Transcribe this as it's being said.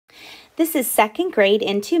This is second grade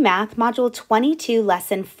Into Math, Module 22,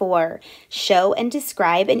 Lesson 4, Show and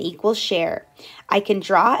Describe an Equal Share. I can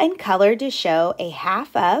draw and color to show a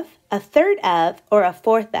half of, a third of, or a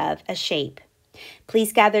fourth of a shape.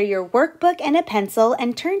 Please gather your workbook and a pencil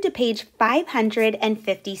and turn to page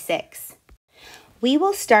 556. We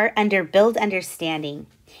will start under Build Understanding.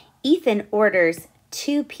 Ethan orders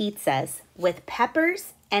 2 pizzas with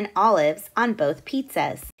peppers and olives on both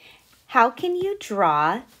pizzas. How can you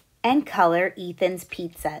draw and color Ethan's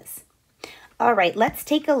pizzas? All right, let's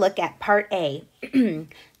take a look at part A.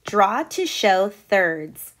 Draw to show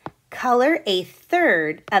thirds. Color a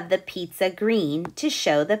third of the pizza green to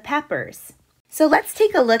show the peppers. So let's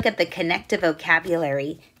take a look at the connective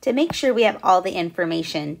vocabulary to make sure we have all the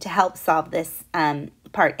information to help solve this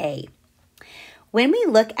part A. When we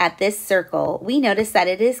look at this circle, we notice that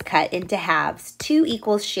it is cut into halves, 2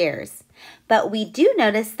 equal shares. But we do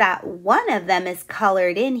notice that one of them is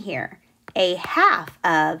colored in here. A half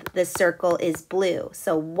of the circle is blue.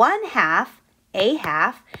 So one half, a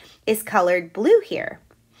half, is colored blue here.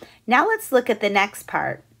 Now let's look at the next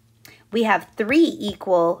part. We have 3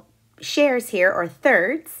 equal shares here, or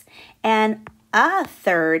thirds, and a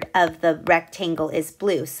third of the rectangle is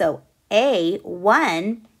blue. So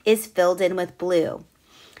A1 is filled in with blue.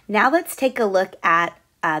 Now let's take a look at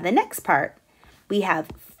the next part. We have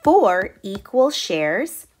 4 equal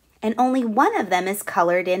shares, and only one of them is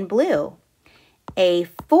colored in blue. A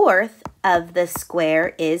fourth of the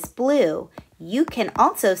square is blue. You can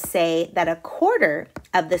also say that a quarter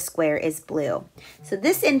of the square is blue. So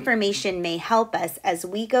this information may help us as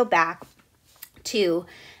we go back to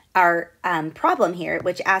our problem here,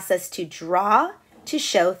 which asks us to draw to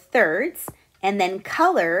show thirds and then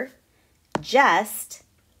color just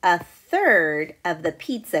a third of the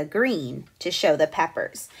pizza green to show the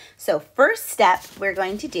peppers. So first step we're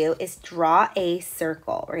going to do is draw a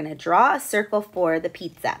circle. We're going to draw a circle for the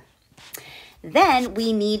pizza. Then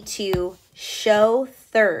we need to show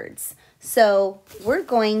thirds. So we're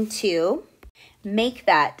going to make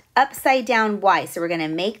that upside down Y. So we're going to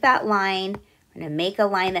make that line. We're going to make a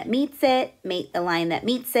line that meets it, make a line that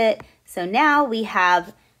meets it. So now we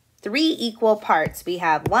have 3 equal parts. We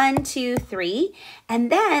have 1, 2, 3.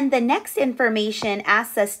 And then the next information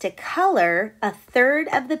asks us to color a third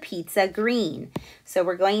of the pizza green. So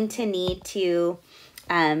we're going to need to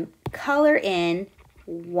color in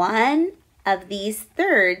one of these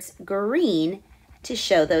thirds green to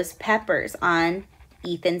show those peppers on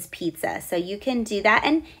Ethan's pizza. So you can do that.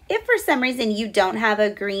 And if for some reason you don't have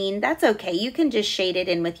a green, that's okay. You can just shade it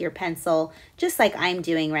in with your pencil, just like I'm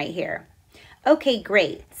doing right here. Okay,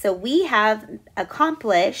 great. So we have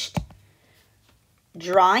accomplished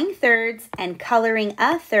drawing thirds and coloring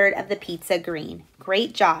a third of the pizza green.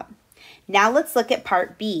 Great job. Now let's look at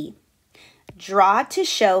part B. Draw to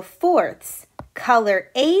show fourths. Color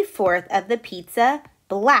a fourth of the pizza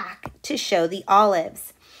black to show the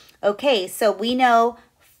olives. Okay, so we know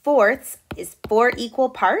fourths is 4 equal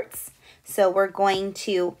parts. So we're going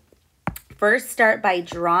to first start by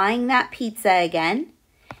drawing that pizza again.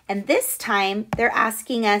 And this time, they're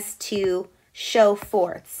asking us to show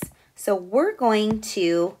fourths. So we're going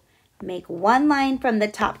to make one line from the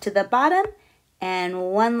top to the bottom and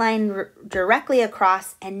one line directly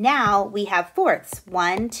across. And now we have fourths,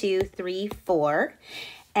 1, 2, 3, 4.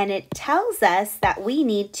 And it tells us that we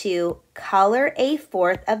need to color a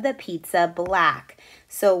fourth of the pizza black.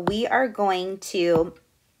 So we are going to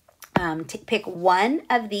pick one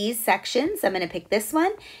of these sections. I'm going to pick this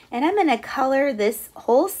one, and I'm going to color this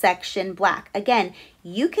whole section black. Again,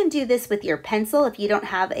 you can do this with your pencil if you don't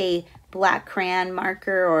have a black crayon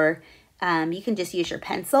marker, or you can just use your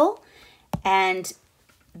pencil. And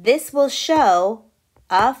this will show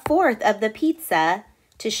a fourth of the pizza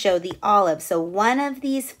to show the olive. So one of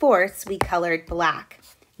these fourths we colored black.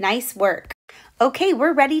 Nice work. Okay,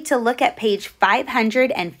 we're ready to look at page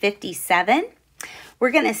 557.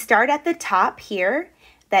 We're going to start at the top here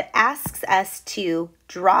that asks us to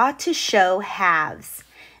draw to show halves.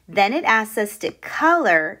 Then it asks us to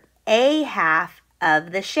color a half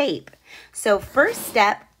of the shape. So first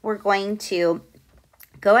step, we're going to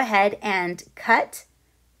go ahead and cut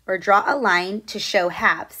or draw a line to show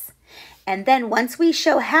halves. And then once we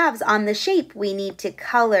show halves on the shape, we need to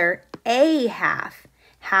color a half.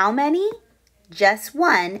 How many? Just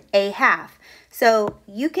one, a half. So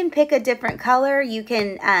you can pick a different color. You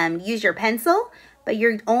can use your pencil, but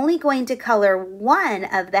you're only going to color one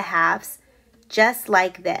of the halves just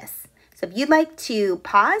like this. So if you'd like to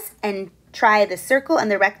pause and try the circle and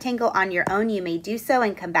the rectangle on your own, you may do so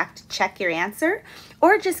and come back to check your answer,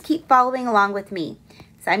 or just keep following along with me.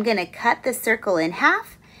 So I'm going to cut the circle in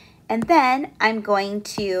half, and then I'm going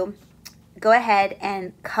to go ahead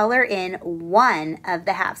and color in one of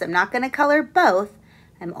the halves. I'm not going to color both.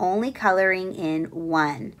 I'm only coloring in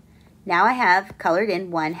one. Now I have colored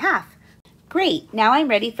in one half. Great, now I'm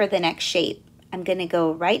ready for the next shape. I'm going to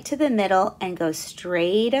go right to the middle and go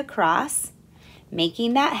straight across,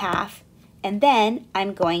 making that half, and then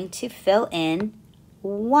I'm going to fill in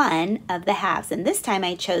one of the halves. And this time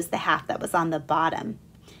I chose the half that was on the bottom.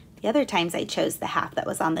 The other times I chose the half that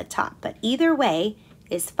was on the top, but either way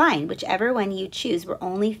is fine. Whichever one you choose, we're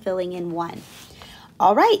only filling in one.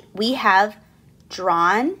 All right, we have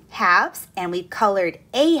drawn halves and we've colored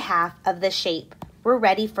a half of the shape. We're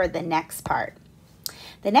ready for the next part.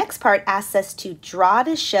 The next part asks us to draw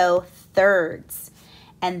to show thirds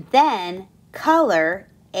and then color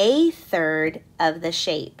a third of the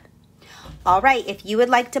shape. All right, if you would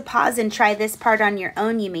like to pause and try this part on your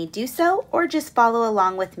own, you may do so, or just follow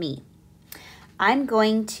along with me. I'm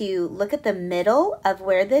going to look at the middle of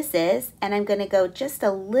where this is, and I'm going to go just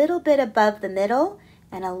a little bit above the middle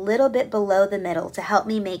and a little bit below the middle to help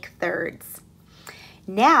me make thirds.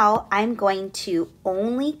 Now I'm going to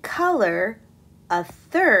only color a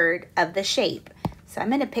third of the shape. So I'm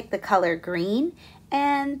going to pick the color green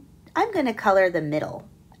and I'm going to color the middle.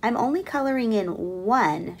 I'm only coloring in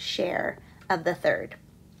one share of the third.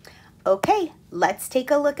 Okay, let's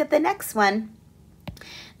take a look at the next one.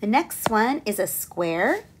 The next one is a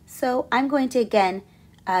square. So I'm going to again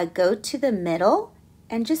go to the middle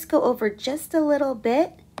and just go over just a little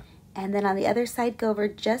bit. And then on the other side, go over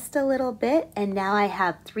just a little bit. And now I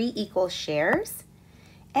have 3 equal shares.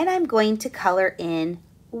 And I'm going to color in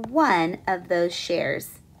one of those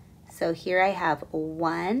shares. So here I have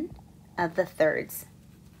one of the thirds.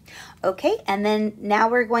 Okay, and then now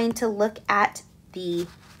we're going to look at the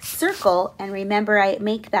circle. And remember, I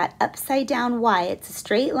make that upside down Y. It's a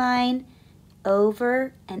straight line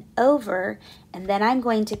over and over. And then I'm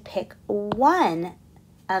going to pick one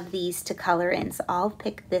of these to color in. So I'll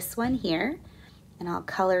pick this one here and I'll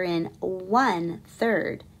color in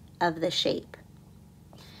 1/3 of the shape.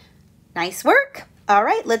 Nice work. All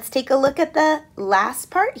right, let's take a look at the last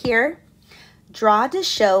part here. Draw to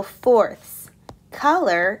show fourths.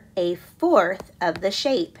 Color a fourth of the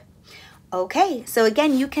shape. Okay, so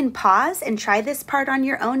again, you can pause and try this part on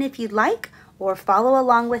your own if you'd like, or follow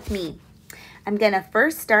along with me. I'm gonna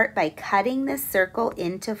first start by cutting this circle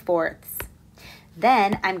into fourths.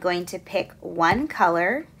 Then I'm going to pick one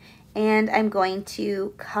color and I'm going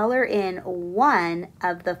to color in one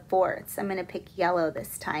of the fourths. I'm gonna pick yellow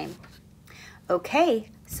this time. Okay,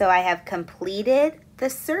 so I have completed the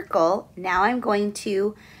circle. Now I'm going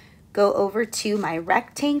to go over to my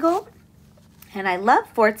rectangle. And I love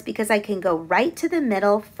fourths because I can go right to the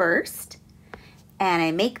middle first. And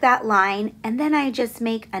I make that line. And then I just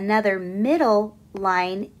make another middle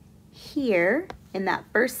line here in that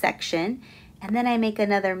first section. And then I make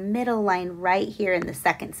another middle line right here in the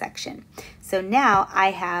second section. So now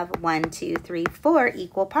I have 1, 2, 3, 4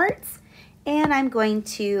 equal parts. And I'm going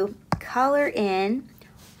to color in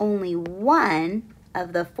only one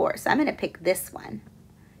of the 4. So I'm going to pick this one.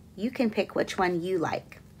 You can pick which one you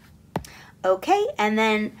like. Okay, and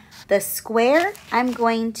then the square, I'm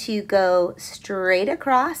going to go straight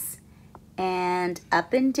across and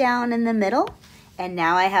up and down in the middle. And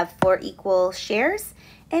now I have 4 equal shares.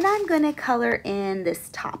 And I'm going to color in this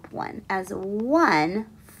top one as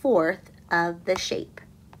 1/4 of the shape.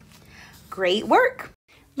 Great work.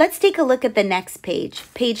 Let's take a look at the next page,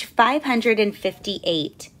 page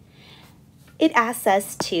 558. It asks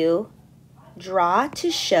us to draw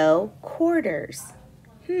to show quarters.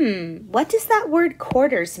 What does that word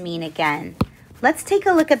quarters mean again? Let's take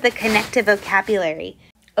a look at the connected vocabulary.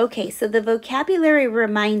 Okay, so the vocabulary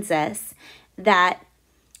reminds us that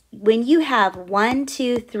when you have 1,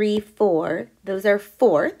 2, 3, 4, those are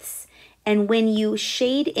fourths. And when you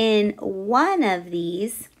shade in one of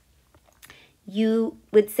these, you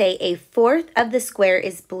would say a fourth of the square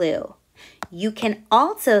is blue. You can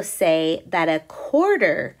also say that a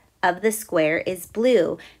quarter of the square is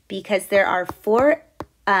blue because there are 4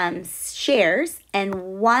 shares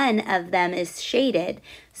and one of them is shaded.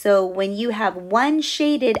 So when you have one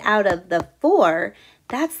shaded out of the 4,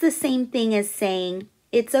 that's the same thing as saying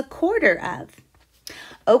it's a quarter of.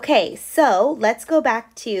 Okay, so let's go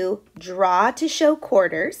back to draw to show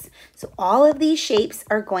quarters. So all of these shapes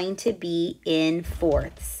are going to be in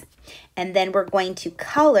fourths. And then we're going to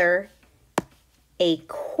color a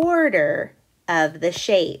quarter of the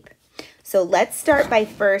shape. So let's start by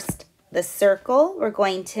first the circle. We're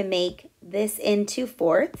going to make this into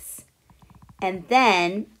fourths. And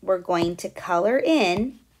then we're going to color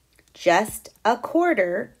in just a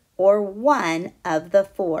quarter or 1 of the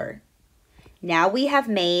 4. Now we have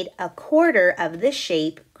made a quarter of the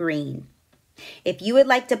shape green. If you would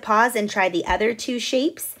like to pause and try the other two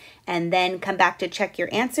shapes and then come back to check your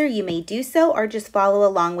answer, you may do so or just follow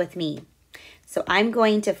along with me. So I'm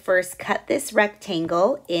going to first cut this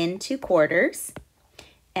rectangle into quarters,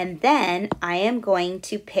 and then I am going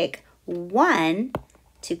to pick one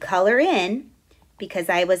to color in because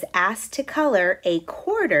I was asked to color a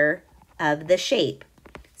quarter of the shape.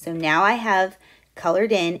 So now I have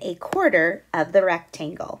colored in a quarter of the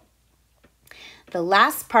rectangle. The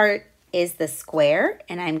last part is the square,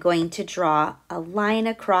 and I'm going to draw a line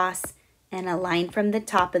across and a line from the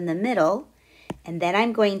top in the middle, and then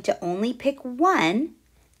I'm going to only pick one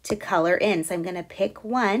to color in. So I'm going to pick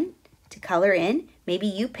one to color in. Maybe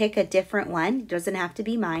you pick a different one. It doesn't have to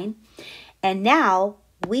be mine. And now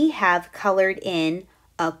we have colored in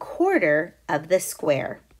a quarter of the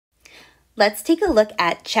square. Let's take a look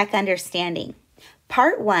at Check Understanding.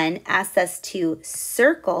 Part 1 asks us to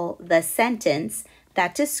circle the sentence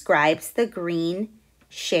that describes the green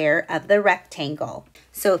share of the rectangle.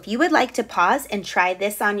 So if you would like to pause and try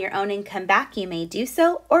this on your own and come back, you may do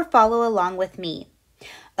so or follow along with me.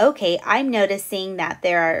 Okay, I'm noticing that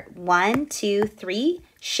there are 1, 2, 3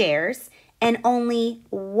 shares and only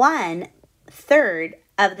 1/3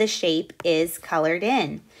 of the shape is colored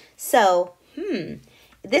in. So,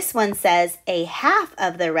 this one says a half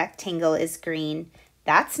of the rectangle is green.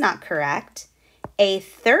 That's not correct. A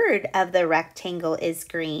third of the rectangle is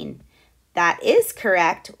green. That is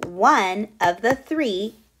correct. 1 of the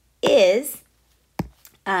 3 is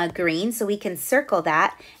green, so we can circle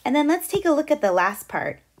that. And then let's take a look at the last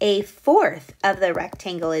part. A fourth of the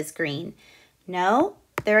rectangle is green. No,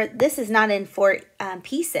 this is not in 4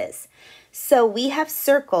 pieces. So we have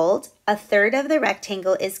circled a third of the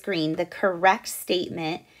rectangle is green, the correct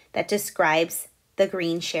statement that describes the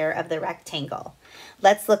green share of the rectangle.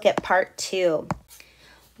 Let's look at part 2.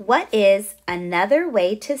 What is another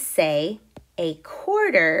way to say a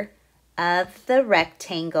quarter of the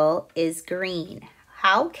rectangle is green?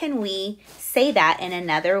 How can we say that in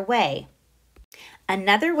another way?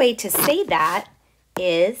 Another way to say that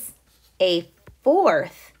is a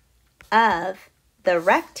fourth of the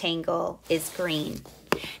rectangle is green.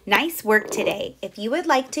 Nice work today. If you would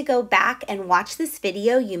like to go back and watch this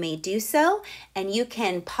video, you may do so, and you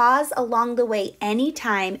can pause along the way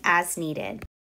anytime as needed.